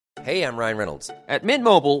Hey, I'm Ryan Reynolds. At Mint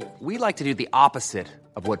Mobile, we like to do the opposite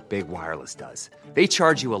of what Big Wireless does. They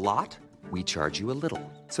charge you a lot, we charge you a little.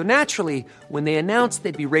 So naturally, when they announced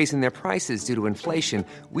they'd be raising their prices due to inflation,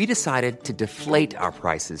 we decided to deflate our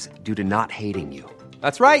prices due to not hating you.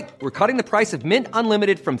 That's right. We're cutting the price of Mint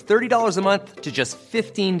Unlimited from $30 a month to just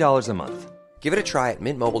 $15 a month. Give it a try at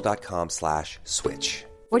mintmobile.com/switch.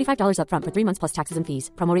 $45 up front for 3 months plus taxes and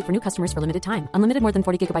fees. Promo rate for new customers for limited time. Unlimited more than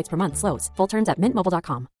 40 gigabytes per month. Slows full terms at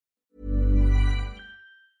mintmobile.com.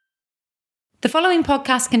 The following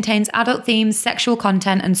podcast contains adult themes, sexual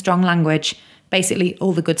content, and strong language. Basically,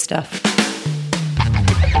 all the good stuff.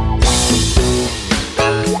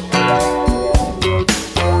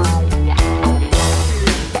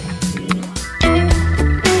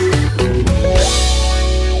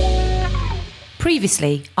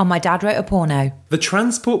 Previously, on My Dad Wrote a Porno. The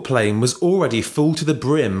transport plane was already full to the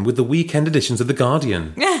brim with the weekend editions of The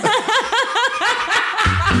Guardian.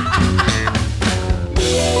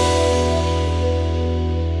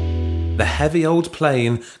 The heavy old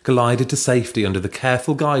plane glided to safety under the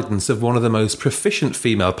careful guidance of one of the most proficient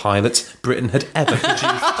female pilots Britain had ever produced.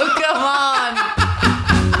 Oh, come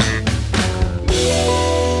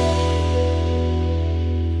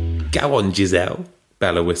on! Go on, Giselle,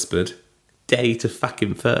 Bella whispered. Day to fuck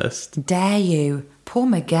him first. Dare you? Poor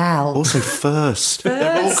Miguel. Also first.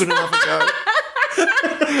 They're all going to have a go.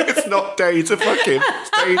 It's not day to fuck him.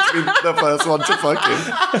 It's day to be the first one to fuck him.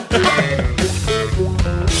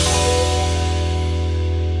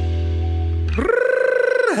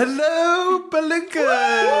 Hello,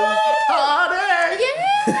 Belinka! Party!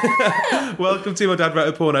 Yeah! Welcome to My Dad Wrote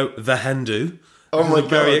a Porno, The Hindu. Oh my a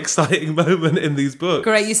very God. exciting moment in these books.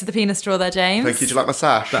 Great use of the penis straw there, James. Thank you. Do you like my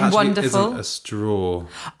sash? That actually Wonderful. isn't a straw.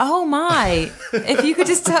 Oh my! If you could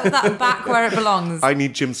just tuck that back where it belongs. I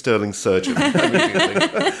need Jim Sterling's surgeon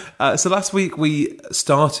immediately. So last week we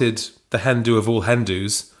started the Hindu of all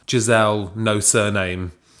Hindus, Giselle, no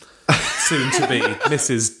surname, soon to be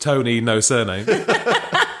Mrs. Tony, no surname.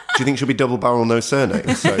 Do you think she'll be double barrel, no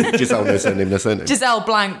surname? So Giselle, no surname, no surname. Giselle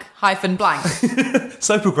blank hyphen blank.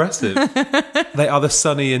 So progressive. They are the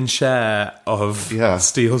Sonny and Cher of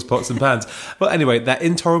steels, pots and pans. Well, anyway, they're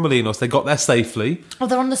in Torremolinos. They got there safely. Oh,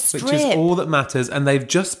 they're on the strip. Which is all that matters. And they've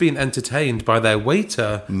just been entertained by their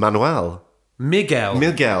waiter, Manuel.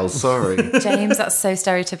 Miguel, sorry. James, that's so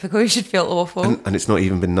stereotypical. You should feel awful. And it's not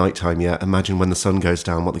even been nighttime yet. Imagine when the sun goes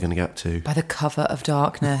down, what they're going to get up to. By the cover of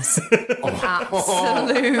darkness.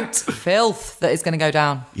 Absolute filth that is going to go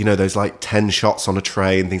down. You know, those like 10 shots on a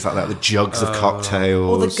tray and things like that, the jugs of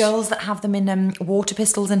cocktails. Or the girls that have them in water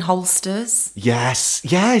pistols in holsters. Yes.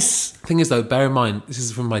 Thing is, though, bear in mind, this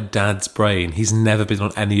is from my dad's brain. He's never been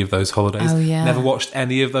on any of those holidays. Oh, yeah. Never watched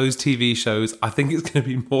any of those TV shows. I think it's going to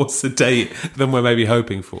be more sedate than we're maybe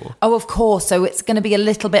hoping for. Oh, of course. So it's going to be a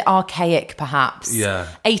little bit archaic, perhaps. Yeah.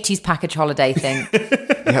 80s package holiday thing.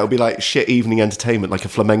 Yeah, it'll be like shit evening entertainment, like a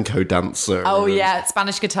flamenco dancer. Oh, yeah.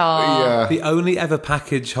 Spanish guitar. Yeah. The only ever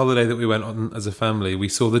package holiday that we went on as a family, we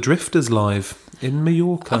saw the Drifters live in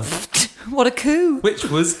Mallorca. What a coup. Which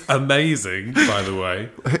was amazing, by the way.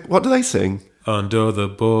 What do they sing? Under the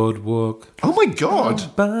boardwalk. Oh my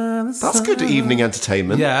God. By the That's good evening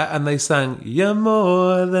entertainment. Yeah, and they sang, "You're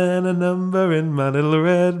more than a number in my little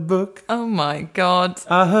red book. Oh, my God.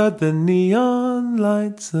 I heard the neon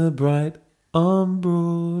lights are bright on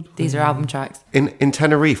Broadway." These are album tracks. In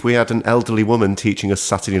Tenerife, we had an elderly woman teaching us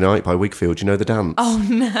Saturday Night by Wakefield. You know the dance? Oh,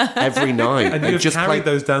 no. Every night. And you've just carried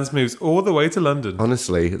those dance moves all the way to London.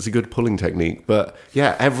 Honestly, it's a good pulling technique. But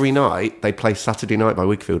yeah, every night they play Saturday Night by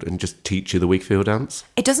Wakefield and just teach you the Wakefield dance.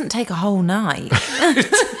 It doesn't take a whole night.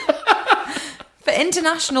 For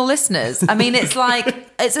international listeners, I mean, it's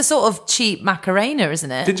a sort of cheap Macarena,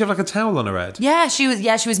 isn't it? Didn't you have like a towel on her head? Yeah, she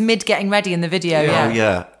was mid getting ready in the video. Oh,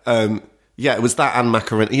 yeah. Yeah, it was that and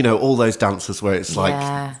Macarena. You know, all those dances where it's like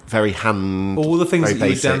very hand. All the things very that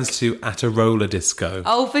you would basic. dance to at a roller disco.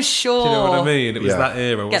 Oh, for sure. Do you know what I mean? It was that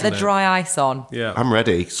era, Get wasn't the it? dry ice on. Yeah. I'm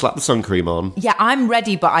ready. Slap the sun cream on. Yeah, I'm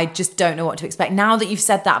ready, but I just don't know what to expect. Now that you've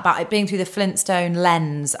said that about it being through the Flintstone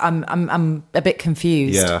lens, I'm a bit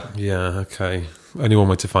confused. Yeah. Yeah, okay. Only one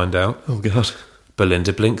way to find out. Oh, God.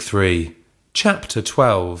 Belinda Blink 3, Chapter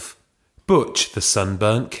 12, Butch the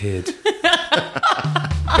Sunburnt Kid.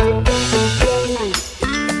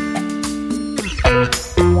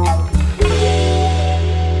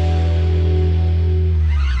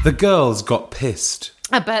 The girls got pissed.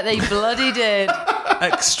 I bet they bloody did.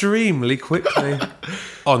 Extremely quickly.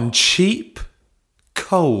 On cheap,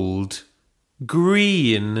 cold,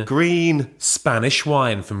 green Green. Spanish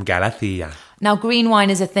wine from Galicia. Now, green wine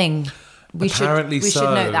is a thing. We Apparently should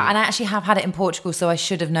so. note that. And I actually have had it in Portugal, so I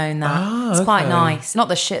should have known that. It's quite okay. nice. Not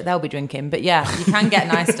the shit they'll be drinking, but yeah, you can get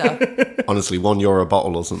nice stuff Honestly, €1 a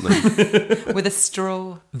bottle or something. with a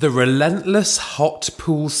straw. The relentless hot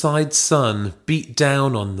poolside sun beat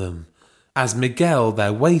down on them as Miguel,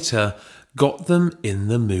 their waiter, got them in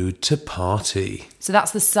the mood to party. So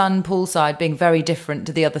that's the sun poolside being very different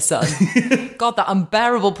to the other sun. God, that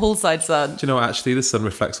unbearable poolside sun. Do you know what, actually the sun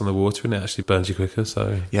reflects on the water and it actually burns you quicker,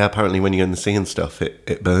 so... Yeah, apparently when you're in the sea and stuff,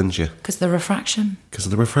 it burns you. Because the refraction. Because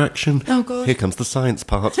of the refraction. Oh, God. Here comes the science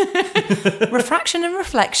part. Refraction and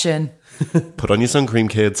reflection. Put on your sun cream,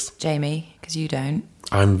 kids. Jamie, because you don't.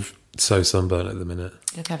 I'm so sunburnt at the minute.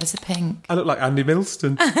 You look ever so pink. I look like Andy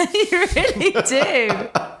Milston. You really do.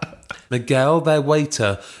 Miguel, their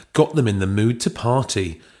waiter, got them in the mood to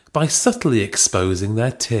party by subtly exposing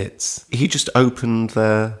their tits. He just opened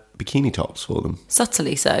their bikini tops for them.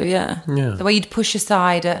 Subtly so, yeah. Yeah. The way you'd push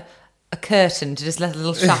aside a curtain to just let a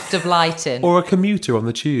little shaft of light in. Or a commuter on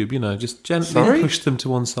the tube, just gently push them to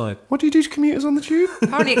one side. What do you do to commuters on the tube?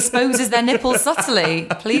 Apparently exposes their nipples subtly.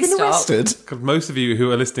 Please Been stop. arrested? God, most of you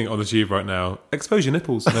who are listening on the tube right now, expose your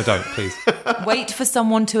nipples. No, don't, please. Wait for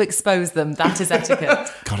someone to expose them. That is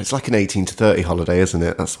etiquette. God, it's like an 18 to 30 holiday, isn't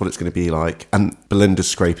it? That's what it's going to be like. And Belinda's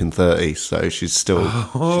scraping 30, so she's still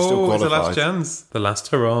qualified. It's the last chance. The last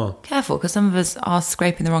hurrah. Careful, because some of us are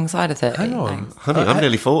scraping the wrong side of 30. Hang on. Thanks. Honey, I'm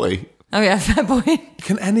nearly 40. Oh, yeah, fair point.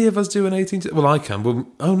 Can any of us do an 18 to... Well, I can. Well,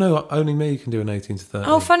 oh, no, only me can do an 18 to 30.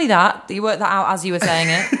 Oh, funny that you worked that out as you were saying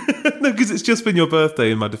it. No, because it's just been your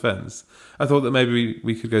birthday in my defence. I thought that maybe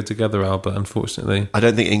we could go together, Al, but unfortunately... I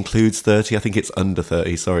don't think it includes 30. I think it's under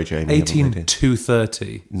 30. Sorry, Jamie. 18 to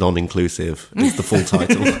 30. Non-inclusive is the full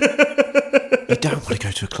title. You don't want to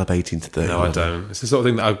go to a club 18 to 30. No, I don't. It's the sort of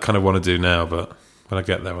thing that I kind of want to do now, but when I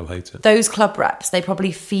get there, I'll hate it. Those club reps, they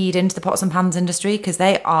probably feed into the pots and pans industry because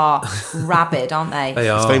they are rabid, aren't they? They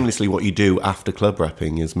It's are. famously what you do after club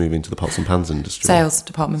repping is move into the pots and pans industry. Sales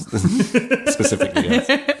department. Specifically, yes.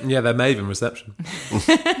 Yeah, they're Maeve in reception.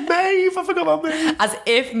 Maeve, I forgot about Maeve. As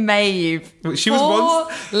if Maeve. She was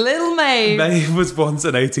Poor little Maeve. Maeve was once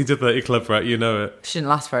an 18 to 30 club rat, you know it. She didn't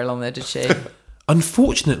last very long though, did she?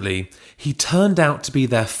 Unfortunately, he turned out to be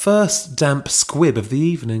their first damp squib of the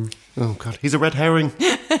evening. Oh, God. He's a red herring.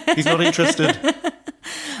 He's not interested.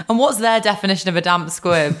 And what's their definition of a damp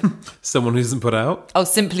squib? Someone who isn't put out. Oh,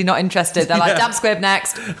 simply not interested. They're like, Yeah. damp squib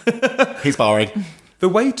next. He's barring. The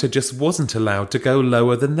waiter just wasn't allowed to go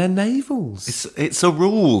lower than their navels. It's a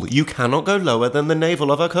rule. You cannot go lower than the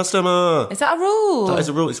navel of a customer. Is that a rule? That is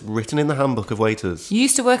a rule. It's written in the handbook of waiters. You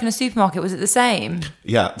used to work in a supermarket. Was it the same?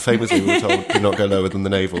 Yeah, famously we were told do not go lower than the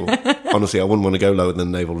navel. Honestly, I wouldn't want to go lower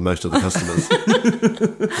than the navel of most of the customers.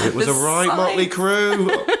 It was The a right size. motley crew.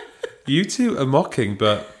 You two are mocking,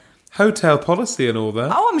 but hotel policy and all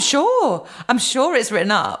that. Oh, I'm sure. I'm sure it's written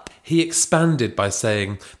up. He expanded by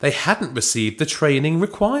saying they hadn't received the training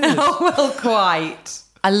required. Oh, well, quite.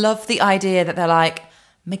 I love the idea that they're like,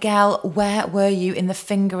 Miguel, where were you in the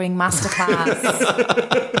fingering masterclass?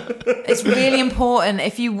 It's really important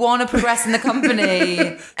if you want to progress in the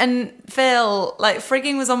company. And Phil, like,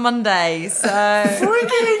 frigging was on Monday, so...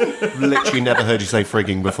 Frigging! Literally never heard you say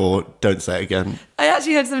frigging before. Don't say it again. I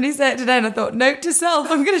actually heard somebody say it today and I thought, note to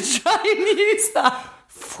self, I'm going to try and use that.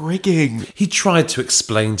 Frigging. He tried to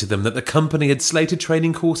explain to them that the company had slated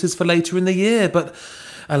training courses for later in the year, but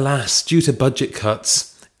alas, due to budget cuts,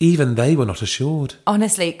 even they were not assured.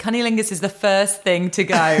 Honestly, cunnilingus is the first thing to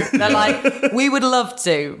go. They're like, we would love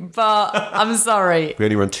to, but I'm sorry. We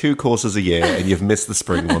only run 2 courses a year and you've missed the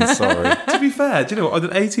spring one. Sorry. To be fair, do you know what?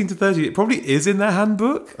 On an 18 to 30, it probably is in their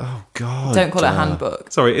handbook. Oh, God. Don't call it a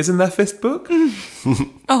handbook. Sorry, is in their fifth book.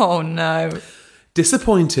 Oh, no.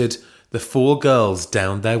 Disappointed, the 4 girls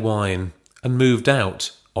downed their wine and moved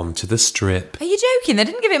out onto the strip. Are you joking? They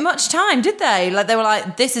didn't give it much time, did they? Like, they were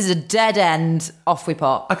like, this is a dead end, off we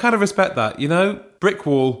pop. I kind of respect that, Brick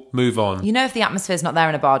wall, move on. You know if the atmosphere's not there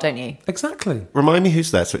in a bar, don't you? Exactly. Remind me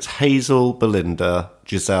who's there. So it's Hazel, Belinda,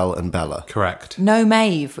 Giselle and Bella. Correct. No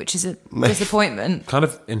Maeve, which is a disappointment. Kind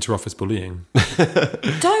of inter-office bullying.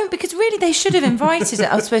 Don't, because really they should have invited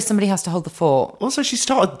it. I suppose somebody has to hold the fort. Also, she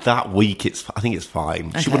started that week. I think it's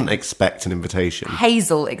fine. She Okay. wouldn't expect an invitation.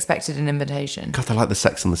 Hazel expected an invitation. God, they're like the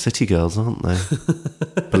Sex and the City girls, aren't they?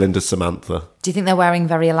 Belinda's Samantha. Do you think they're wearing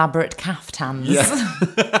very elaborate caftans?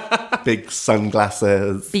 Big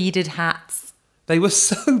sunglasses. Beaded hats? They were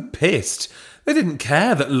so pissed. They didn't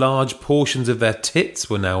care that large portions of their tits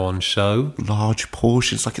were now on show. Large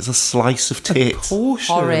portions, like it's a slice of tit.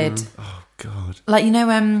 Portion. Horrid. Oh, God. Like,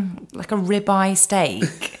 like a ribeye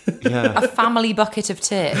steak. Yeah. A family bucket of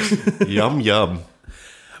tit. Yum, yum.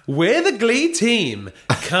 We're the Glee team.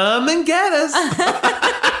 Come and get us.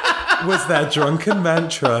 Was their drunken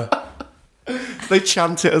mantra. They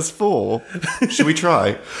chant it as 4. Should we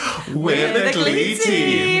try? We're the Glee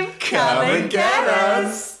team. Come and get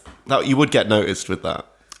us. Now, you would get noticed with that.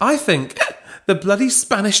 I think the bloody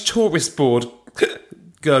Spanish tourist board,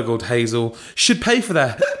 gurgled Hazel, should pay for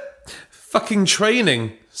their fucking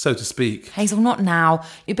training, so to speak. Hazel, not now.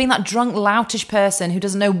 You're being that drunk, loutish person who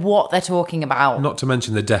doesn't know what they're talking about. Not to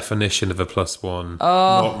mention the definition of a +1.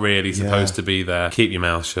 Not really supposed to be there. Keep your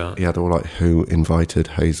mouth shut. Yeah, they were like, who invited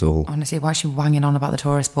Hazel? Honestly, why is she wanging on about the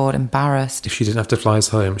tourist board? Embarrassed. If she didn't have to fly us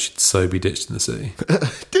home, she'd so be ditched in the sea.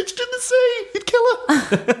 Ditched in the sea. You'd kill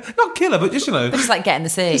her. Not kill her, but just, But just like get in the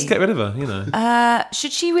sea. just get rid of her,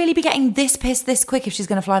 Should she really be getting this pissed this quick if she's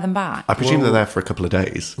going to fly them back? I presume they're there for a couple of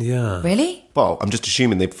days. Yeah. Really? Well, I'm just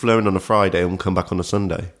assuming they've flown on a Friday and come back on a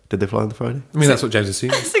Sunday. Did they fly on the Friday? I mean, that's what James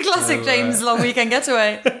assumes. It's a classic James long weekend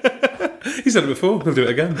getaway. He said it before. He'll do it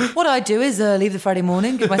again. What I'd do is leave the Friday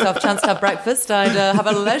morning, give myself a chance to have breakfast. I'd have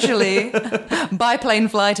a leisurely biplane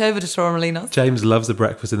flight over to Torremolinos. James loves the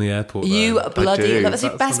breakfast in the airport, though. You bloody... do. That was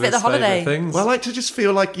your That's best one bit of the his favourite holiday. things. Well, I like to just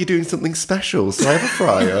feel like you're doing something special. So I have a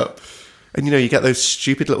fry up. And, you get those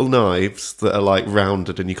stupid little knives that are, like,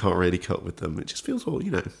 rounded and you can't really cut with them. It just feels all,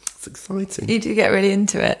 it's exciting. You do get really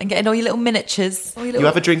into it and getting all your little miniatures. All your You little...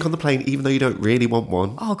 have a drink on the plane even though you don't really want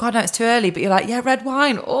one. Oh, God, no, it's too early. But you're like, yeah, red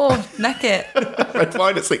wine. Oh, neck it. Red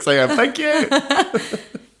wine at 6 a.m. Thank you.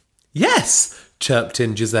 Yes, chirped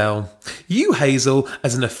in Giselle. You, Hazel,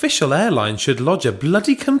 as an official airline, should lodge a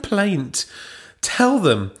bloody complaint. Tell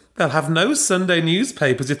them they'll have no Sunday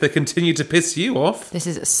newspapers if they continue to piss you off. This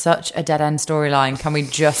is such a dead-end storyline. Can we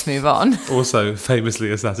just move on? Also,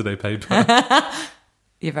 famously, a Saturday paper.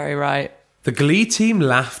 You're very right. The Glee team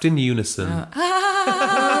laughed in unison.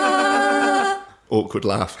 Awkward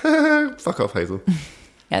laugh. Fuck off, Hazel.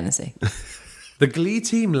 Get in the sea. The Glee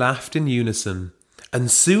team laughed in unison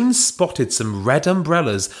and soon spotted some red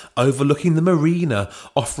umbrellas overlooking the marina,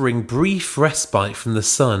 offering brief respite from the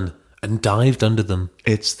sun, and dived under them.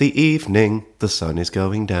 It's the evening. The sun is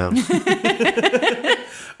going down.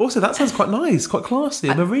 Also, that sounds quite nice, quite classy,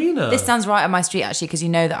 a marina. This sounds right on my street, actually, because you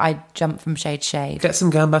know that I jump from shade to shade. Get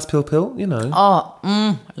some gambas pill,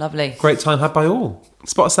 Oh, lovely. Great time had by all.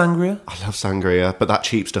 Spot of sangria. I love sangria, but that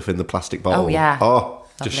cheap stuff in the plastic bottle. Oh, yeah. Oh,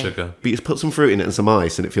 Just Lovely. sugar. but you just put some fruit in it and some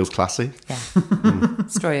ice and it feels classy. Yeah.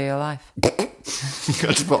 Story of your life. I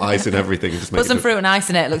just put ice in everything. Just make Put some it fruit and ice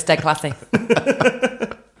in it. It looks dead classy.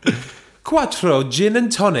 Quattro gin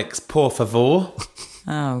and tonics, por favor.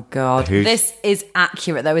 Oh, God. Who's- This is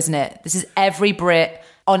accurate, though, isn't it? This is every Brit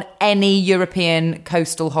on any European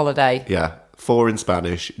coastal holiday. Yeah. 4 in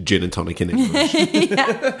Spanish, gin and tonic in English.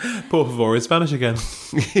 Por favor in Spanish again.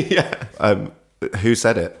 yeah. Who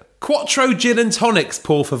said it? Quattro gin and tonics,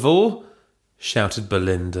 por favor, shouted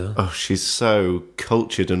Belinda Oh, she's so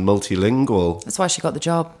cultured and multilingual. That's why she got the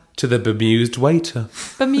job. to the bemused waiter,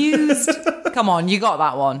 Bemused. Come on, you got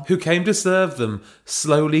that one. who came to serve them,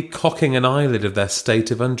 slowly cocking an eyelid of their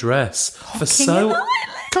state of undress.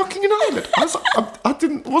 Cocking an eyelid.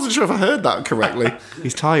 I wasn't sure if I heard that correctly.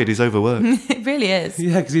 He's tired. He's overworked. It really is.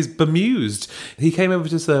 Yeah, because he's bemused. He came over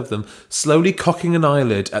to serve them, slowly cocking an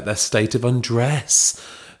eyelid at their state of undress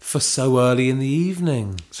for so early in the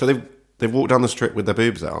evening. So they walked down the strip with their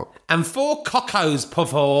boobs out. And 4 cocos, por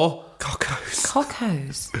favor, Cockos.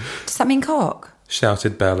 Cockos. Does that mean cock?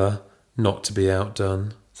 shouted Bella, not to be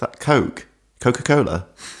outdone. Is that Coke? Coca-Cola?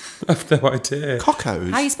 I've no idea. Cockos.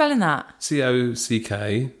 How are you spelling that?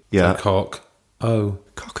 C-O-C-K. Yeah. And cock. Oh.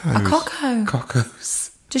 Cockos. A cocko.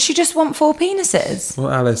 Cocos. Does she just want 4 penises? Well,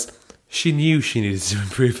 Alice, she knew she needed to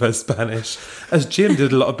improve her Spanish, as Jim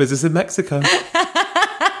did a lot of business in Mexico.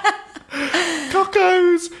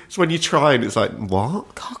 Cockos. It's when you try and it's like,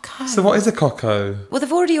 what? Cocko. So what is a coco? Well,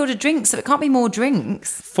 they've already ordered drinks, so it can't be more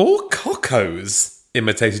drinks. 4 cocos,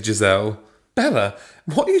 imitated Giselle. Bella,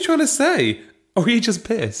 what are you trying to say? Or are you just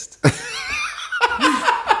pissed?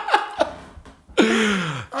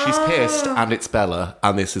 She's pissed and it's Bella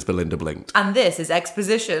and this is Belinda Blinked. And this is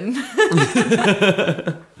exposition.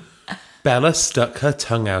 Bella stuck her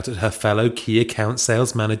tongue out at her fellow key account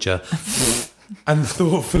sales manager and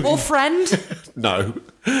thoughtfully... Or friend. No.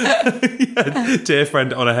 dear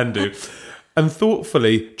friend on a Hindu, and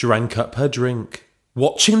thoughtfully drank up her drink,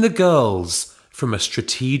 watching the girls from a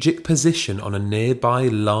strategic position on a nearby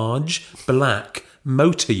large black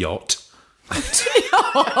motor yacht.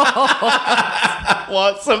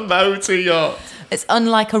 What's a motor yacht? It's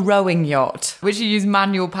unlike a rowing yacht, which you use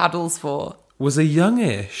manual paddles for. Was a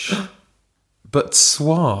youngish but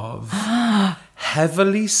suave,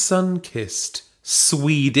 heavily sun-kissed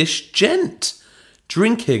Swedish gent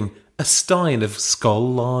drinking a stein of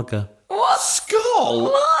Skoll lager. What? Skull?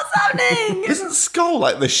 What's happening? Isn't Skull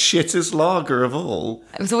like the shittest lager of all?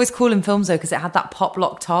 It was always cool in films though because it had that pop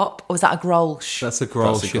lock top. Or was that a Grolsch? That's a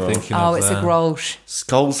Grolsch That's a you're Grolsch. thinking of. Oh, it's there. a Grolsch.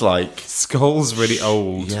 Skull's like... Skoll's really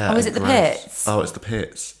old. Yeah. Oh, is it the gross. Pits? Oh, it's the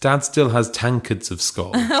Pits. Dad still has tankards of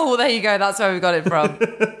Skoll. Oh, well, there you go. That's where we got it from.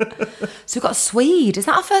 So we've got a Swede. Is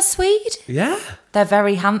that our first Swede? Yeah. They're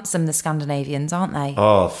very handsome, the Scandinavians, aren't they?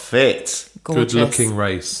 Oh, fit. Gorgeous. Good-looking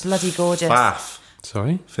race. Bloody gorgeous. Faff.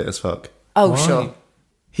 Sorry? Fit as fuck. Oh, Why? sure.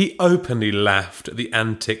 He openly laughed at the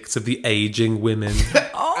antics of the aging women.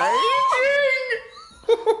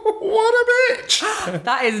 What a bitch!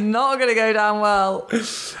 That is not going to go down well.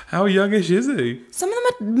 How youngish is he? Some of them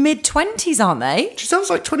are mid-20s, aren't they? She sounds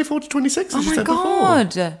like 24 to 26. Oh as you my said before.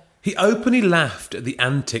 God. He openly laughed at the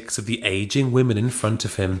antics of the aging women in front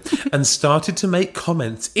of him and started to make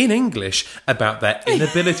comments in English about their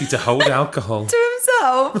inability to hold alcohol. To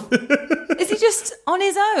himself? Is he just on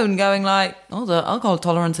his own going like, oh, the alcohol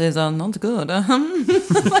tolerance is not good. That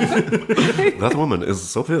woman is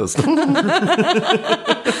so pissed. I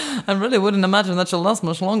really wouldn't imagine that she'll last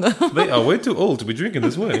much longer. They are way too old to be drinking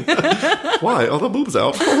this way. Why? Oh, the boobs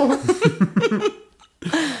out.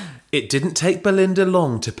 It didn't take Belinda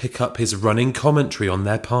long to pick up his running commentary on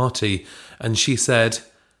their party, and she said,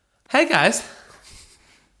 "Hey guys,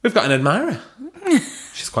 we've got an admirer."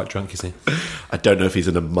 She's quite drunk, you see. I don't know if he's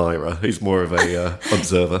an admirer. He's more of a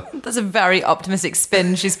observer. That's a very optimistic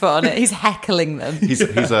spin she's put on it. He's heckling them He's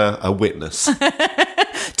a witness.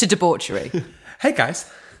 to debauchery. Hey guys,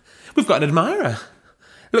 we've got an admirer.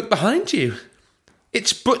 Look behind you.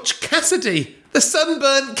 It's Butch Cassidy, the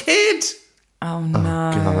sunburnt kid. Oh no.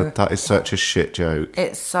 God, that is such a shit joke.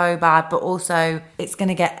 It's so bad, but also it's going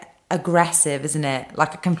to get aggressive, isn't it?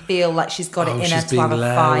 Like I can feel like she's got it in her she's to being have a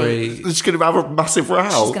Larry. fight. She's going to have a massive row.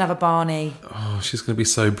 She's going to have a Barney. Oh, she's going to be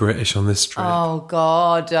so British on this trip. Oh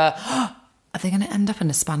God. Are they going to end up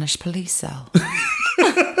in a Spanish police cell?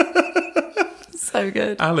 So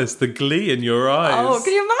good. Alice, the glee in your eyes. Oh,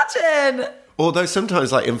 can you imagine? Although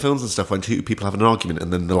sometimes, like in films and stuff, when two people have an argument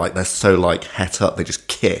and then they're so like het up, they just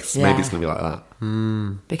kiss. Yeah. Maybe it's going to be like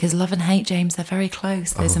that. Because love and hate, James, they're very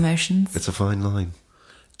close, those emotions. It's a fine line.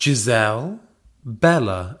 Giselle,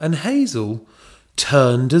 Bella, and Hazel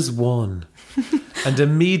turned as one and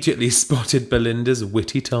immediately spotted Belinda's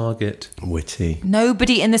witty target. Witty.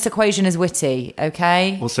 Nobody in this equation is witty,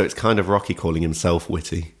 okay? Also, it's kind of Rocky calling himself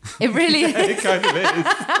witty. It really is. It kind of is.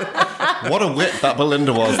 What a wit that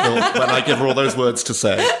Belinda was when I give her all those words to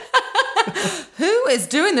say. Who is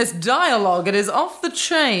doing this dialogue? It is off the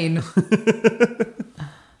chain.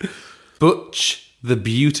 Butch, the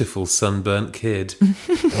beautiful sunburnt kid.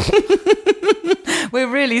 We're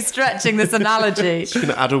really stretching this analogy. She's going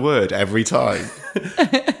to add a word every time.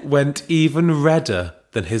 Went even redder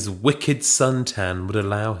than his wicked suntan would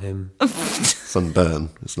allow him. Sunburn.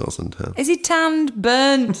 It's not suntan. Is he tanned,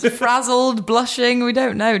 burnt, frazzled, blushing? We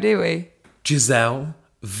don't know, do we? Giselle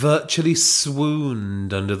virtually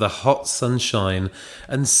swooned under the hot sunshine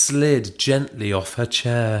and slid gently off her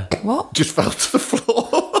chair What? Just fell to the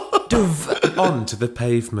floor. onto the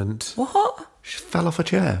pavement. What? She fell off a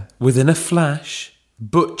chair. Within a flash,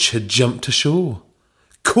 Butch had jumped ashore,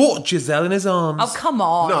 caught Giselle in his arms, Oh, come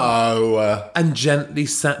on. No. and gently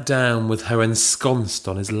sat down with her ensconced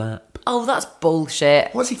on his lap. Oh, that's bullshit.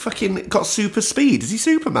 What's he fucking got super speed? Is he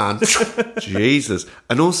Superman? Jesus.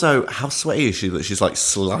 And also, how sweaty is she that she's like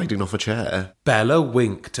sliding off a chair? Bella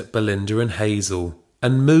winked at Belinda and Hazel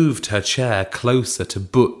and moved her chair closer to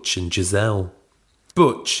Butch and Giselle.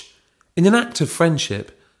 Butch, in an act of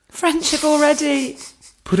friendship, Friendship already.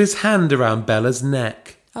 put his hand around Bella's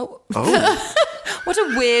neck Oh. Oh. What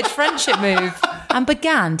a weird friendship move. And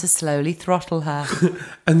began to slowly throttle her.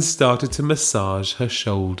 and started to massage her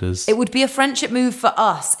shoulders. It would be a friendship move for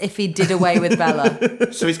us if he did away with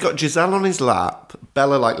Bella. So he's got Giselle on his lap,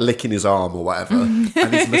 Bella like licking his arm or whatever, and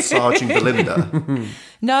he's massaging Belinda.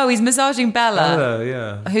 No, he's massaging Bella.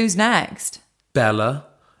 Yeah. Who's next? Bella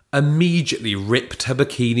immediately ripped her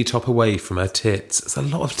bikini top away from her tits. It's a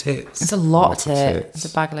lot of tits. It's a lot of Lots of tit. tits.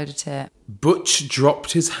 It's a bag load of tit. Butch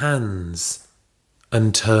dropped his hands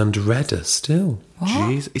and turned redder still.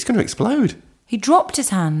 Jeez, he's going to explode. He dropped his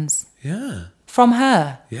hands Yeah. from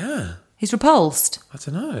her. Yeah. He's repulsed. I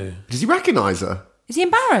don't know. Does he recognise her? Is he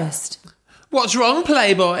embarrassed? What's wrong,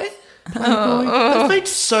 Playboy? I've made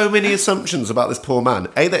so many assumptions about this poor man.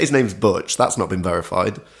 A, that his name's Butch. That's not been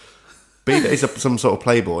verified. B, that he's some sort of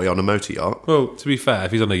playboy on a motor yacht. Well, to be fair,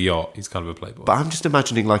 if he's on a yacht, he's kind of a playboy. But I'm just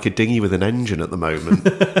imagining like a dinghy with an engine at the moment.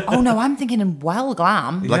 Oh no, I'm thinking well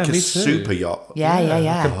glam. Like Yeah, a me too. super yacht. Yeah.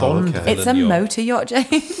 Like a Bond okay. villain It's a yacht. motor yacht,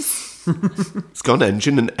 James. It's got an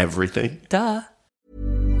engine and everything. Duh.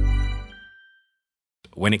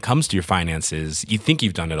 When it comes to your finances, you think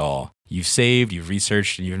you've done it all. You've saved, you've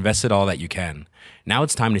researched, and you've invested all that you can. Now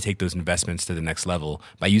it's time to take those investments to the next level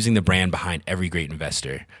by using the brand behind every great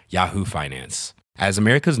investor, Yahoo Finance. As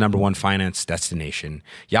America's #1 finance destination,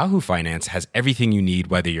 Yahoo Finance has everything you need,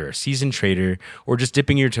 whether you're a seasoned trader or just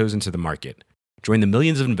dipping your toes into the market. Join the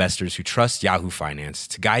millions of investors who trust Yahoo Finance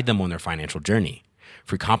to guide them on their financial journey.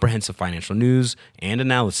 For comprehensive financial news and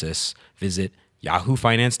analysis, visit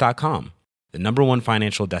yahoofinance.com, the #1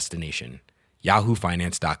 financial destination,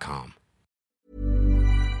 yahoofinance.com.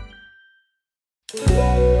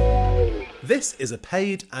 This is a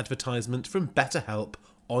paid advertisement from BetterHelp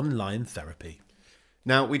Online Therapy.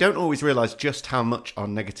 Now, we don't always realise just how much our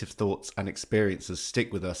negative thoughts and experiences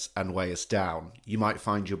stick with us and weigh us down. You might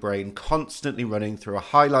find your brain constantly running through a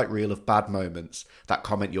highlight reel of bad moments. That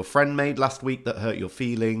comment your friend made last week that hurt your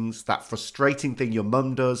feelings, that frustrating thing your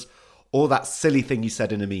mum does, or that silly thing you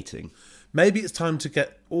said in a meeting. Maybe it's time to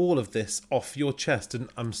get all of this off your chest. And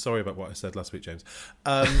I'm sorry about what I said last week, James.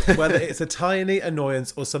 Whether it's a tiny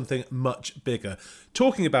annoyance or something much bigger,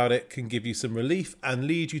 talking about it can give you some relief and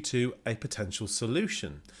lead you to a potential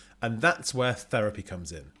solution. And that's where therapy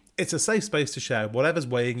comes in. It's a safe space to share whatever's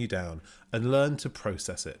weighing you down and learn to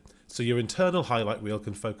process it, so your internal highlight reel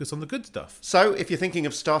can focus on the good stuff. So, if you're thinking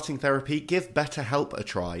of starting therapy, give BetterHelp a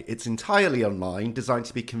try. It's entirely online, designed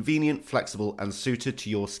to be convenient, flexible, and suited to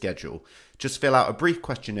your schedule. Just fill out a brief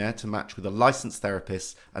questionnaire to match with a licensed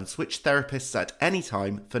therapist and switch therapists at any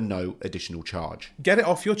time for no additional charge. Get it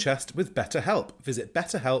off your chest with BetterHelp. Visit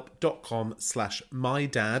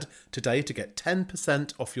betterhelp.com/mydad today to get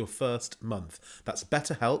 10% off your first month. That's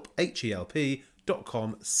BetterHelp,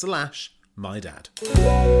 HELP.com/mydad.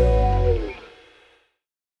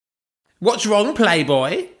 What's wrong,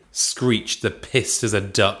 Playboy? Screeched the pissed as a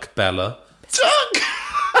duck Bella. Duck!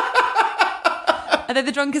 Are they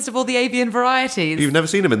the drunkest of all the avian varieties? You've never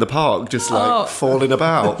seen them in the park, just falling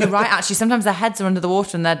about. You're right, actually. Sometimes their heads are under the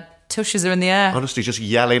water and their tushes are in the air. Honestly, just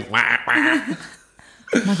yelling. Wah, wah.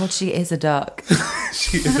 Oh my God, she is a duck.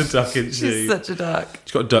 She is a duck, isn't she? She's such a duck.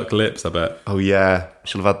 She's got duck lips, I bet. Oh, yeah.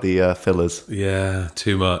 She'll have had the fillers. Yeah,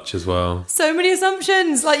 too much as well. So many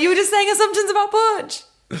assumptions. Like you were just saying assumptions about Butch.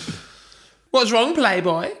 What's wrong,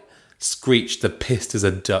 Playboy? Screeched the pissed as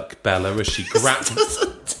a duck Bella as she grabbed...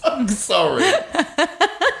 I'm sorry.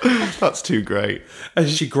 That's too great.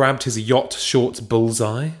 As she grabbed his yacht shorts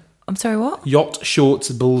bullseye. I'm sorry, what? Yacht shorts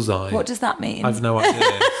bullseye. What does that mean? I've no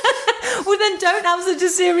idea. Well, then don't have such a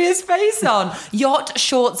serious face on. Yacht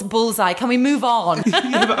shorts bullseye. Can we move on?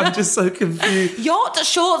 Yeah, but I'm just so confused. Yacht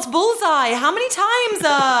shorts bullseye. How many times?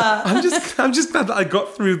 I'm just glad that I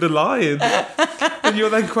got through the line. And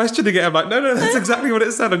you're then questioning it. I'm like, no, that's exactly what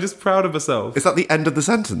it said. I'm just proud of myself. Is that the end of the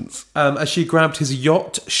sentence? As she grabbed his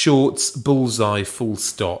yacht shorts bullseye full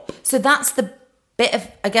stop. So that's the bit of,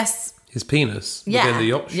 I guess... His penis Yeah. within the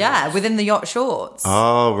yacht shorts. Yeah, within the yacht shorts.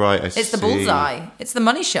 Oh, right, I see. It's the bullseye. It's the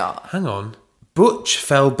money shot. Hang on. Butch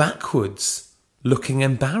fell backwards, looking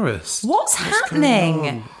embarrassed. What's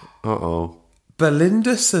happening? Uh-oh.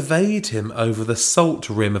 Belinda surveyed him over the salt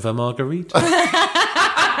rim of a margarita.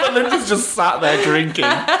 Belinda's just sat there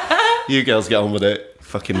drinking. You girls get on with it.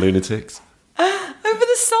 Fucking lunatics. Over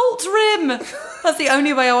the salt rim. That's the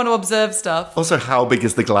only way I want to observe stuff. Also, how big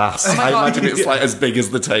is the glass? my I God. imagine it's like as big as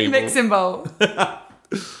the table. Mixing bowl.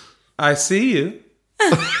 I see you.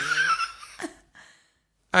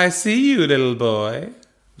 I see you, little boy.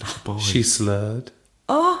 Boy. She slurred.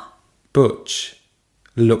 Oh, Butch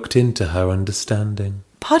looked into her understanding.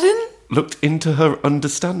 pardon? Looked into her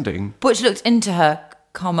understanding. Butch looked into her,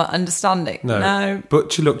 comma, understanding. No.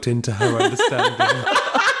 Butch looked into her understanding.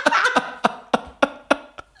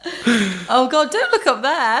 Oh, God, don't look up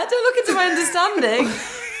there. Don't look into my understanding.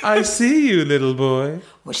 I see you, little boy.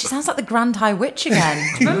 Well, she sounds like the Grand High Witch again.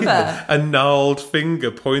 Do you remember? A gnarled finger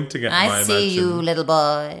pointing at him, I imagine. little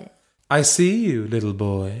boy. I see you, little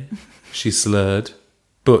boy. She slurred.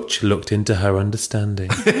 Butch looked into her understanding.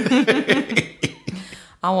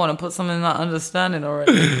 I want to put something in that understanding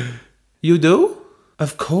already. You do?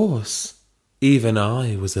 Of course. Even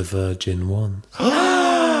I was a virgin once.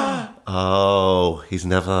 Oh, he's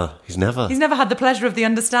never. He's never had the pleasure of the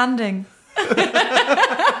understanding.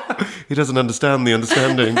 He doesn't understand the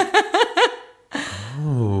understanding.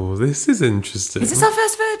 Oh, this is interesting. Is this our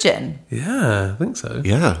first virgin? Yeah, I think so.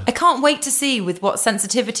 Yeah. I can't wait to see with what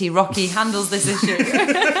sensitivity Rocky handles this issue.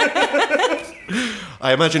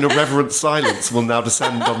 I imagine a reverent silence will now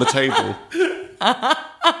descend on the table.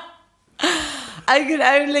 I can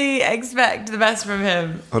only expect the best from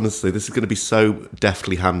him. Honestly, this is going to be so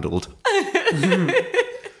deftly handled.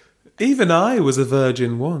 Even I was a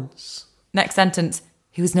virgin once. Next sentence.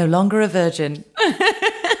 He was no longer a virgin.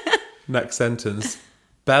 Next sentence.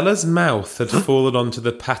 Bella's mouth had fallen onto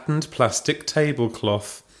the patterned plastic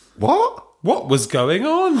tablecloth. What? What was going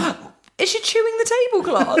on? Is she chewing the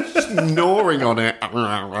tablecloth? Gnawing on it.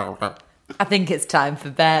 I think it's time for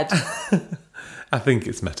bed. I think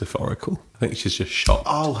it's metaphorical. I think she's just shocked.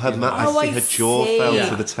 Oh, I Oh, see I her jaw see. fell Yeah.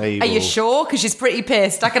 to the table. Are you sure? Because she's pretty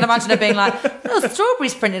pissed. I can imagine her being like, oh,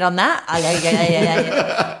 strawberries printed on that. Oh,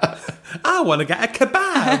 yeah. I want to get a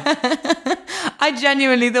kebab. I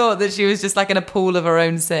genuinely thought that she was just like in a pool of her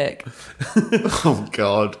own sick. Oh,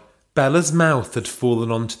 God. Bella's mouth had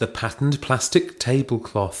fallen onto the patterned plastic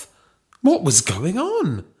tablecloth. What was going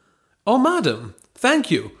on? Oh, madam,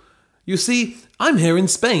 thank you. You see, I'm here in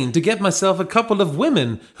Spain to get myself a couple of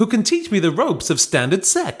women who can teach me the ropes of standard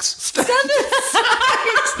sex.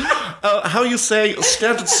 How you say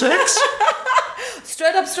standard sex?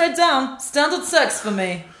 Straight up, straight down. Standard sex for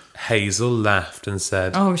me. Hazel laughed and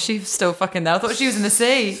said, Oh, she's still fucking there. I thought she was in the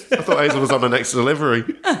sea. I thought Hazel was on her next delivery.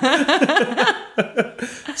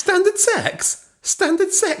 Standard sex?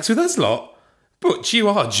 Standard sex with us lot? Butch, you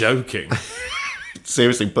are joking.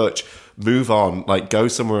 Seriously, Butch, move on. Like, go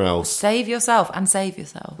somewhere else. Save yourself and save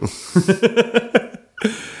yourself.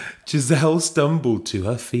 Giselle stumbled to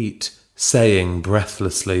her feet, saying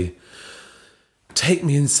breathlessly, Take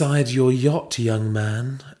me inside your yacht, young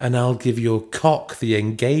man, and I'll give your cock the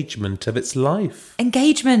engagement of its life.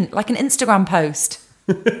 Engagement, like an Instagram post.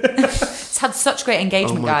 It's had such great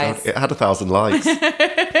engagement, guys. God, it had 1,000 likes.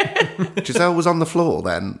 Giselle was on the floor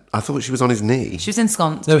then. I thought she was on his knee. She was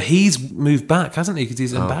ensconced. No, he's moved back, hasn't he? Because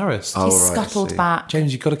he's embarrassed. Oh, He's right, I scuttled see. back.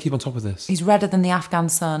 James, you've got to keep on top of this. He's redder than the Afghan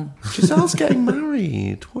sun. Giselle's getting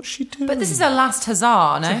married. What's she doing? But this is her last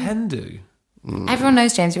huzzah, It's a no? Hindu. Everyone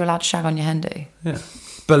knows, James, you're allowed to shag on your Hindu. Yeah.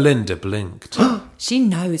 Belinda blinked. She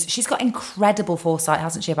knows. She's got incredible foresight,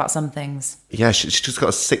 hasn't she, about some things? Yeah, she's just got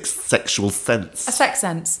a sixth sexual sense. A sex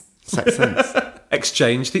sense. Sex sense.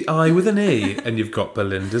 Exchange the I with an E, and you've got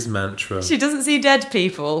Belinda's mantra. She doesn't see dead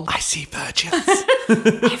people. I see virgins.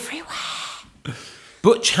 Everywhere.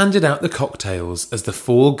 Butch handed out the cocktails as the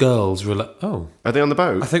four girls Oh, Are they on the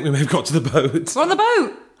boat? I think we may have got to the boat. We're on the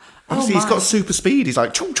boat. Honestly, he's got super speed. He's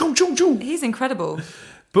like, choo, choo, choo, choo. He's incredible.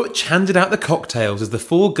 Butch handed out the cocktails as the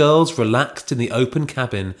four girls relaxed in the open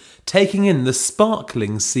cabin, taking in the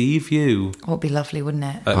sparkling sea view Oh, it'd be lovely, wouldn't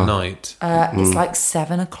it? at night. It's like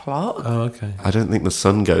 7 o'clock. Oh, okay. I don't think the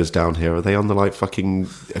sun goes down here. Are they on the, like, fucking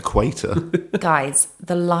equator? Guys,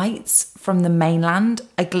 the lights from the mainland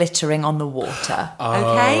are glittering on the water.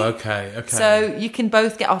 Oh, okay. So you can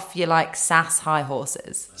both get off your, like, sass high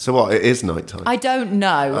horses. So what? It is nighttime. I don't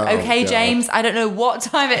know. Okay, God. James? I don't know what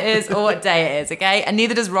time it is or what day it is, okay? And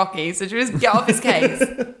neither does Rocky, so just get off his case.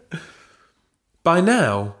 By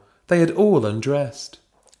now, they had all undressed.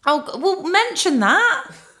 Oh, well, mention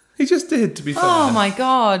that. He just did, to be fair. Oh, my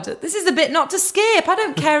God. This is a bit not to skip. I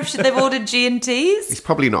don't care if they've ordered G&Ts. He's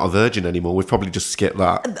probably not a virgin anymore. We've probably just skipped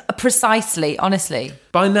that. Precisely, honestly.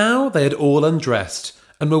 By now, they had all undressed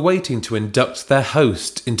and were waiting to induct their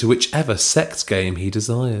host into whichever sex game he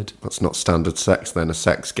desired. That's not standard sex then, a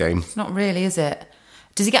sex game. It's not really, is it?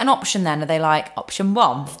 Does he get an option then? Are they like, option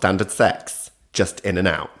 1? Standard sex, just in and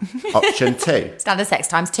out. Option 2, Standard sex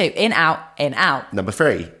times 2. In, out, in, out. number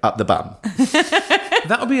 3, up the bum.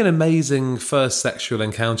 That would be an amazing first sexual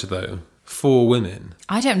encounter, though, for women.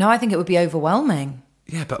 I don't know. I think it would be overwhelming.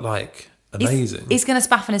 Yeah, but like, amazing. He's going to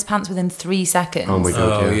spaff in his pants within 3 seconds. Oh my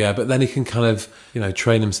God, Oh, yeah. yeah, but then he can kind of,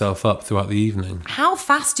 train himself up throughout the evening. How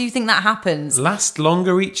fast do you think that happens? Last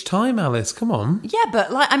longer each time, Alice. Come on. Yeah,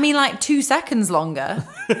 but like 2 seconds longer.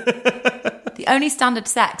 The only standard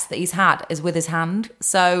sex that he's had is with his hand.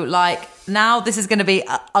 So, like, now this is going to be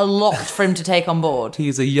a lot for him to take on board.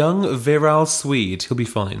 He's a young, virile Swede. He'll be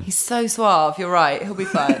fine. He's so suave. You're right. He'll be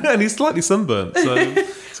fine. And he's slightly sunburnt, so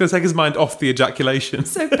it's going to take his mind off the ejaculation.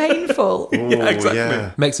 So painful. Yeah, exactly.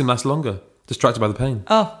 yeah. Makes him last longer, distracted by the pain.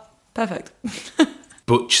 Oh, perfect.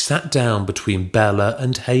 Butch sat down between Bella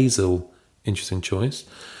and Hazel. Interesting choice.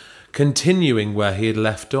 Continuing where he had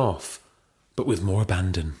left off, but with more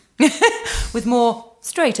abandon. With more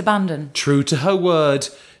straight abandon. True to her word,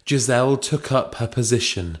 Giselle took up her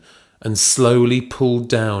position and slowly pulled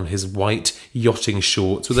down his white yachting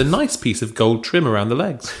shorts with a nice piece of gold trim around the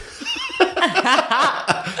legs.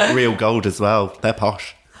 Real gold as well. They're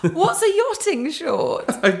posh. What's a yachting short?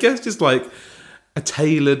 I guess just like a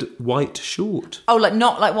tailored white short. Oh, like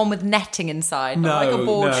not like one with netting inside, not like a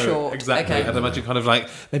board short. Exactly. Okay. I'd imagine kind of like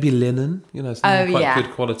maybe linen, something quite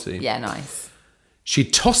good quality. Yeah, nice. She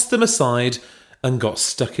tossed them aside and got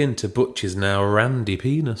stuck into Butch's now randy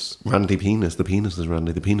penis. Randy penis. The penis is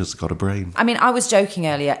randy. The penis has got a brain. I mean, I was joking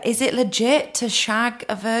earlier. Is it legit to shag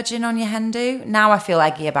a virgin on your hen do? Now I feel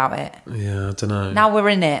eggy about it. Yeah, I don't know. Now we're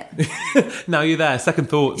in it. Now you're there. Second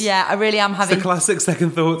thoughts. Yeah, I really am It's having the classic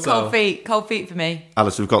second thoughts. cold feet for me.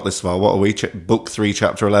 Alice, we've got this far. What are we? Book 3,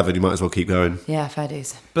 chapter 11. You might as well keep going. Yeah, fair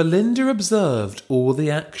dues. Belinda observed all the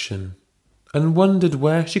action and wondered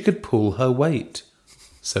where she could pull her weight,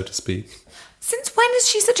 so to speak. Since when is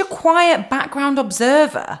she such a quiet background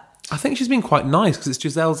observer? I think she's been quite nice because it's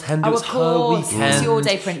Giselle's hen. Oh, It's of her course. weekend. It's your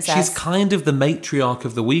day, princess. She's kind of the matriarch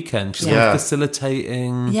of the weekend. She's Yeah. like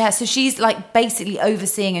facilitating. Yeah, so she's like basically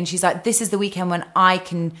overseeing, and she's like, this is the weekend when I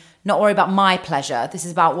can not worry about my pleasure. This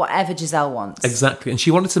is about whatever Giselle wants. Exactly. And she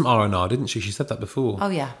wanted some R&R, didn't she? She said that before. Oh,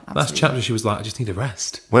 yeah, Last absolutely. chapter, she was like, I just need a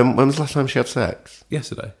rest. When was the last time she had sex?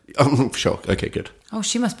 Yesterday. Sure. Okay, good. Oh,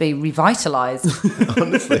 she must be revitalised.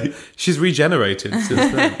 Honestly. She's regenerated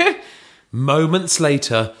since then. Moments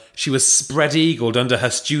later, she was spread-eagled under her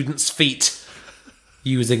student's feet,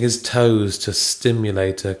 using his toes to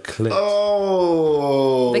stimulate her clit.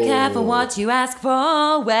 Oh. Be careful what you ask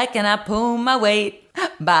for. Where can I pull my weight?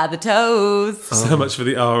 By the toes. So much for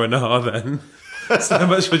the R&R then. So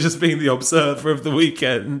much for just being the observer of the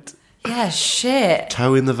weekend. Yeah, shit.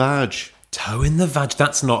 Toe in the vag. Toe in the vag,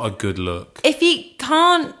 that's not a good look. If he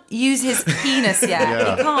can't use his penis yet,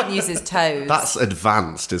 Yeah. he can't use his toes. That's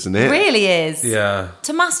advanced, isn't it? really is. Yeah.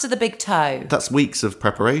 To master the big toe. That's weeks of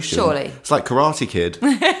preparation. Surely. It's like Karate Kid.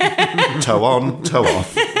 Toe on, toe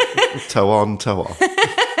off. Toe on, toe off.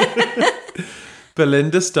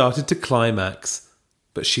 Belinda started to climax,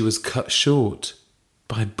 but she was cut short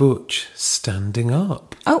by Butch standing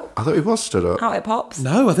up. Oh, I thought he was stood up. how it pops.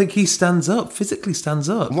 No, I think he stands up, physically stands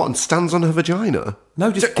up. What, and stands on her vagina?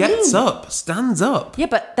 No, just gets up, stands up. Yeah,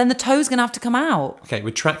 but then the toe's going to have to come out. Okay,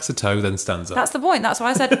 retracts a toe, then stands up. That's the point. That's why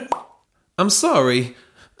I said I'm sorry,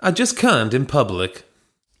 I just can't in public.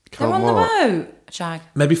 they're on the boat. Shag.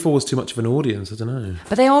 Maybe four's too much of an audience, I don't know.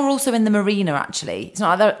 But they are also in the marina, actually. It's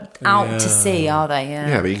not like they're out to sea, are they?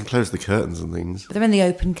 Yeah, but you can close the curtains and things. But they're in the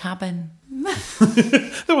open cabin.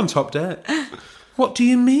 They're on top deck. What do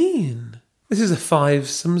you mean? This is a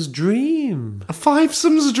fivesome's dream, A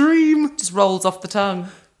fivesome's dream. Just rolls off the tongue.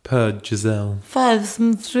 purred Giselle.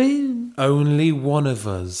 Fivesome's dream. Only one of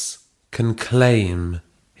us can claim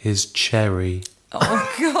his cherry.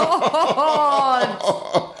 Oh, God.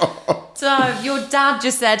 Dave, your dad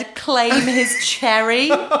just said, claim his cherry.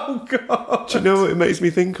 Do you know what it makes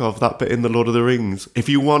me think of? That bit in The Lord of the Rings. If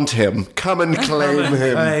you want him, come and claim him.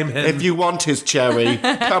 claim him. If you want his cherry,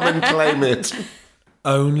 come and claim it.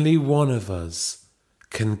 Only one of us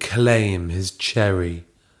can claim his cherry,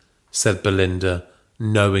 said Belinda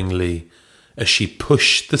knowingly as she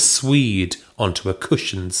pushed the Swede onto a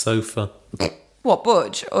cushioned sofa. What,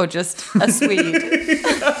 Butch? Or just a Swede?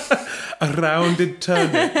 A rounded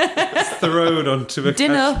turnip thrown onto a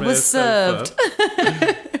Dinner cashmere was sofa.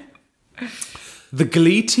 served. The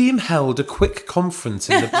Glee team held a quick conference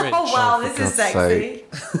in the bridge. Oh, wow, this is God's sexy.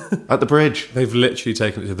 At the bridge. They've literally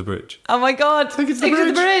taken it to the bridge. Oh, my God. Take it to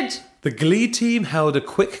the bridge. The Glee team held a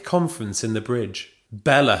quick conference in the bridge.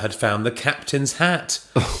 Bella had found the captain's hat.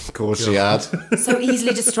 Of course she had. So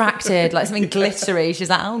easily distracted, like something glittery. She's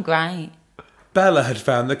like, oh, great. Bella had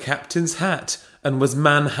found the captain's hat and was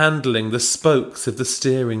manhandling the spokes of the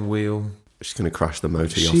steering wheel. She's going to crash the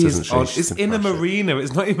motor yacht, She isn't is she? odd. She's It's gonna in a crash it. marina.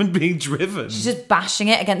 It's not even being driven. She's just bashing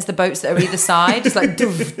it against the boats that are either side. Just like,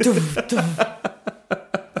 doof, doof,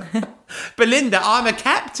 doof. Belinda, I'm a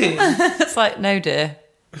captain. It's like, no, dear.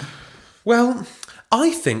 Well, I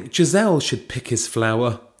think Giselle should pick his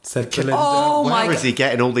flower, said Belinda. Oh, my Where God. is he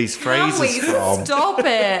getting all these Can we phrases from? stop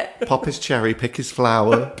it? Pop his cherry, pick his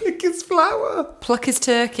flower, Pick his flower. Pluck his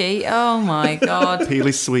turkey. Oh, my God. peel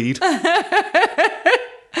his swede.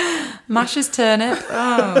 Mash his turnip.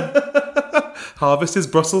 Oh, Harvest his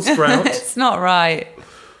Brussels sprout. it's not right.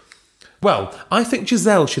 Well, I think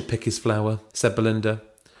Giselle should pick his flower, said Belinda.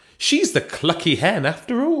 She's the clucky hen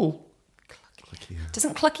after all.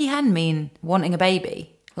 Doesn't clucky hen mean wanting a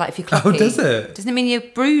baby? Like if you're clucky. Oh, does it? Doesn't it mean you're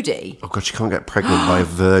broody? Oh God, she can't get pregnant by a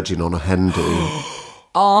virgin on a hen do.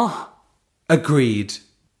 Oh. Agreed.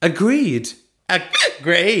 Agreed.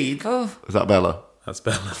 Agreed. Oh, Is that Bella? That's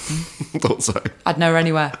Bella. Thought so. I'd know her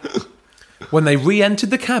anywhere. When they re-entered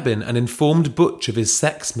the cabin and informed Butch of his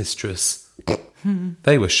sex mistress,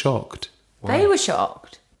 they were shocked. They were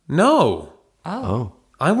shocked. No, Oh,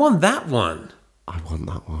 I want that one. I want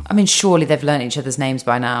that one. I mean, surely they've learnt each other's names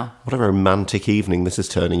by now. What a romantic evening this is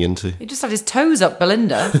turning into. He just had his toes up,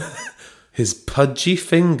 Belinda. His pudgy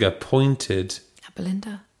finger pointed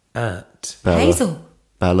Belinda. at... Bella. Hazel.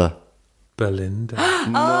 Bella. Belinda.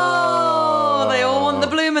 Oh, they all want the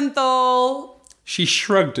Blumenthal. She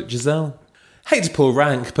shrugged at Giselle. Hate to pull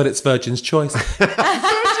rank, but it's Virgin's Choice.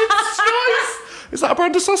 Is that a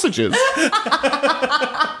brand of sausages?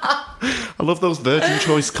 I love those Virgin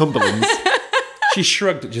Choice Cumberlands. She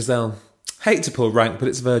shrugged at Giselle. Hate to pull rank, but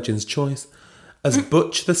it's Virgin's Choice. As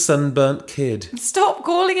Butch the Sunburnt Kid Stop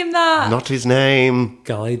calling him that. Not his name.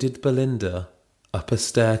 guided Belinda up a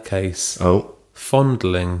staircase, Oh.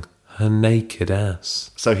 fondling her naked ass.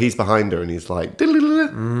 So he's behind her and he's like,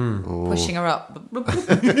 diddle-diddle-diddle, Pushing her up.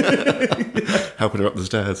 helping her up the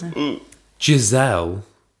stairs. Giselle,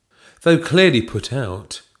 though clearly put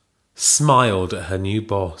out, smiled at her new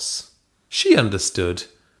boss. She understood.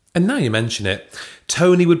 And now you mention it,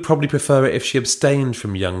 Tony would probably prefer it if she abstained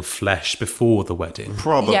from young flesh before the wedding.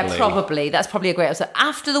 Probably. Yeah, probably. That's probably a great answer.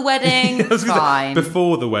 After the wedding, I was gonna say, fine.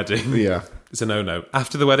 before the wedding. Yeah. It's a no-no.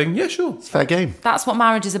 After the wedding, yeah, sure. It's fair game. That's what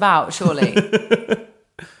marriage is about, surely.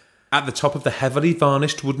 At the top of the heavily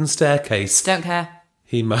varnished wooden staircase, Don't care.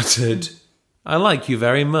 he muttered, I like you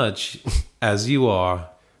very much, as you are.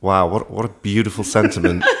 Wow, what a beautiful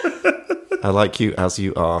sentiment. I like you as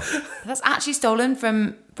you are. That's actually stolen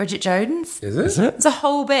from Bridget Jones. Is it? Is it? There's a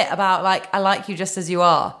whole bit about, like, I like you just as you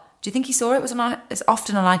are. Do you think he saw it? It's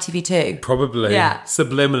often on ITV2. Probably. Yeah.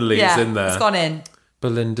 Subliminally Yeah, it's in there. it's gone in.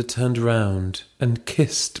 Belinda turned round and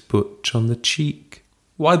kissed Butch on the cheek.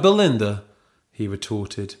 Why, Belinda, he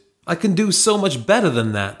retorted. I can do so much better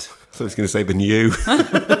than that. So I was going to say than you.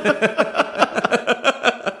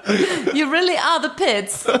 You really are the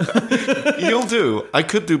pits. You'll do. I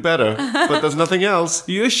could do better, but there's nothing else.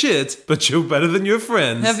 You're shit, but you're better than your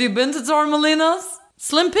friends. Have you been to Torremolinos?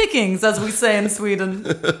 Slim pickings, as we say in Sweden.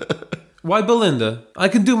 Why, Belinda, I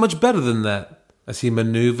can do much better than that. As he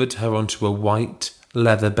manoeuvred her onto a white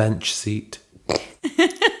leather bench seat.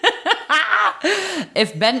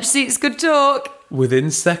 If bench seats could talk.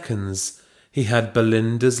 Within seconds, he had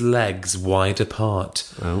Belinda's legs wide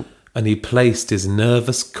apart. Oh. And he placed his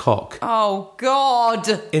nervous cock Oh,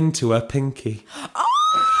 God. into her pinky.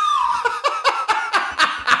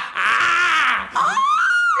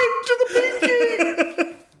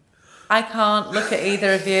 I can't look at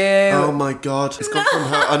either of you. Oh my God. It's gone from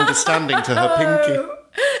her understanding to her pinky.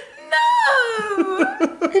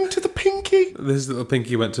 No. Into the pinky. This little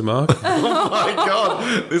pinky went to Mark. Oh my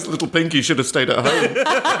God. This little pinky should have stayed at home.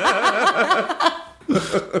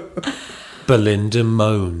 Belinda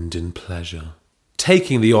moaned in pleasure,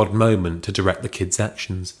 taking the odd moment to direct the kid's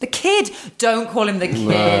actions. The kid. Don't call him the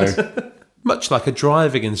kid. Much like a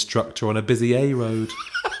driving instructor on a busy A road.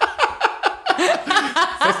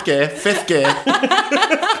 Fifth gear.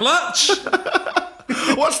 Clutch!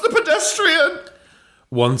 What's the pedestrian?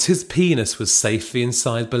 Once his penis was safely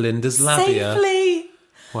inside Belinda's labia. Safely.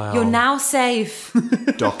 Wow. You're now safe.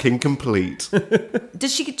 Docking complete.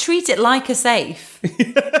 Does she treat it like a safe?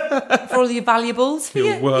 For all your valuables? For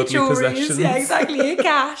Your worldly jewelries? possessions. Yeah, exactly. Your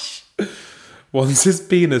cash. Once his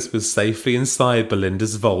penis was safely inside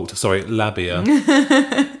Belinda's labia,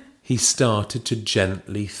 he started to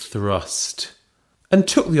gently thrust and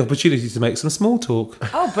took the opportunity to make some small talk.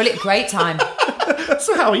 Oh, brilliant. Great time.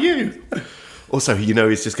 So how are you? Also,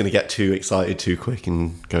 he's just going to get too excited too quick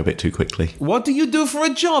and go a bit too quickly. What do you do for a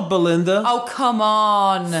job, Belinda? Oh, come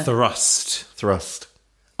on. Thrust. Thrust.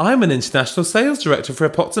 I'm an international sales director for a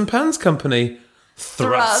pots and pans company.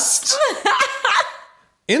 Thrust.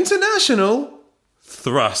 International.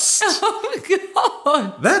 Thrust. Oh,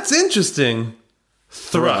 God. That's interesting.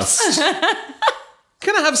 Thrust.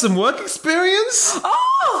 Can I have some work experience?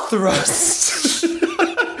 Oh! Thrust.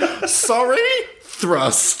 Sorry?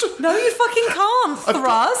 Thrust. No, you fucking can't.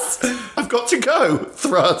 Thrust. I've got to go.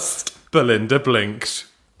 Thrust. Belinda blinked.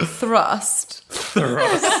 Thrust.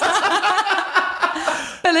 Thrust.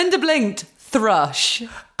 Belinda blinked. Thrush.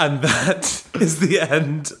 And that is the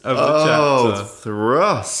end of the Oh, chapter.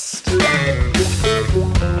 thrust.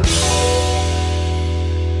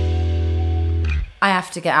 I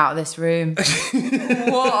have to get out of this room.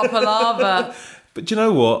 What a palaver. But do you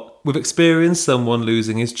know what? We've experienced someone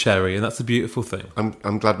losing his cherry, and that's a beautiful thing.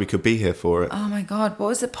 I'm glad we could be here for it. Oh my God, what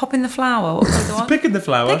was it? Popping the flower? What was the other one? Picking the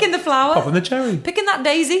flower. Picking the flower. Popping the cherry. Picking that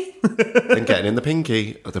daisy. And getting in the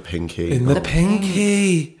pinky. Oh, the pinky. In the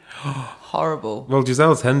pinky. Horrible. Well,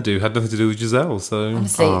 Giselle's hen do had nothing to do with Giselle, so...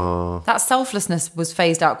 Honestly, that selflessness was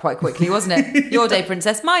phased out quite quickly, wasn't it? Your day,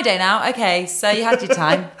 princess. My day now. Okay, so you had your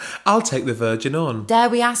time. I'll take the virgin on. Dare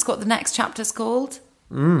we ask what the next chapter's called?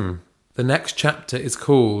 The next chapter is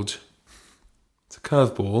called... It's a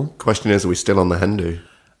curveball. Question is, are we still on the Hindu?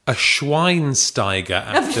 A Schweinsteiger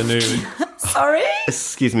afternoon. Sorry?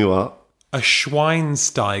 Excuse me, what? A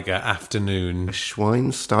Schweinsteiger afternoon.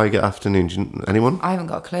 Schweinsteiger afternoon. Anyone? I haven't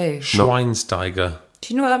got a clue. Schweinsteiger.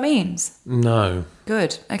 Do you know what that means? No.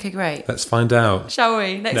 Good. Okay, great. Let's find out. Shall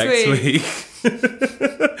we? Next week.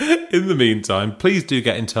 In the meantime, please do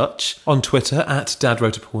get in touch on Twitter at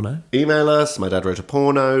dadwroteaporno. Email us,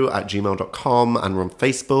 mydadwroteaporno@gmail.com, and we're on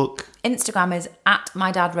Facebook. Instagram is at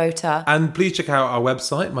mydadwrote. And please check out our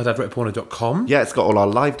website, mydadwroteaporno.com. Yeah, it's got all our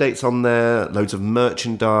live dates on there, loads of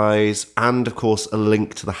merchandise, and of course a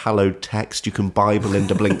link to the hallowed text. You can buy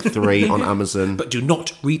Belinda Blink 3 on Amazon. But do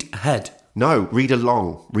not read ahead. No, read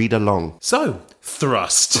along. Read along. So,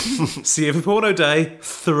 thrust. See you for Porno Day.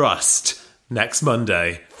 Thrust. Next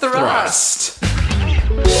Monday. Thrust.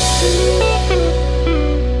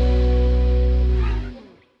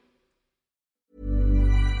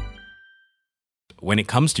 When it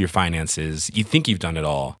comes to your finances, you think you've done it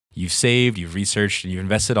all. You've saved, you've researched, and you've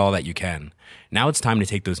invested all that you can. Now it's time to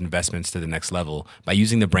take those investments to the next level by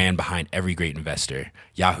using the brand behind every great investor,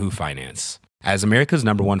 Yahoo Finance. As America's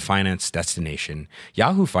 #1 finance destination,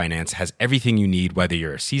 Yahoo Finance has everything you need, whether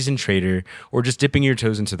you're a seasoned trader or just dipping your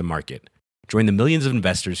toes into the market. Join the millions of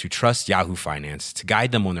investors who trust Yahoo Finance to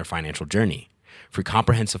guide them on their financial journey. For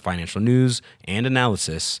comprehensive financial news and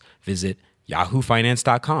analysis, visit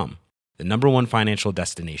yahoofinance.com, the #1 financial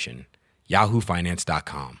destination,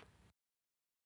 yahoofinance.com.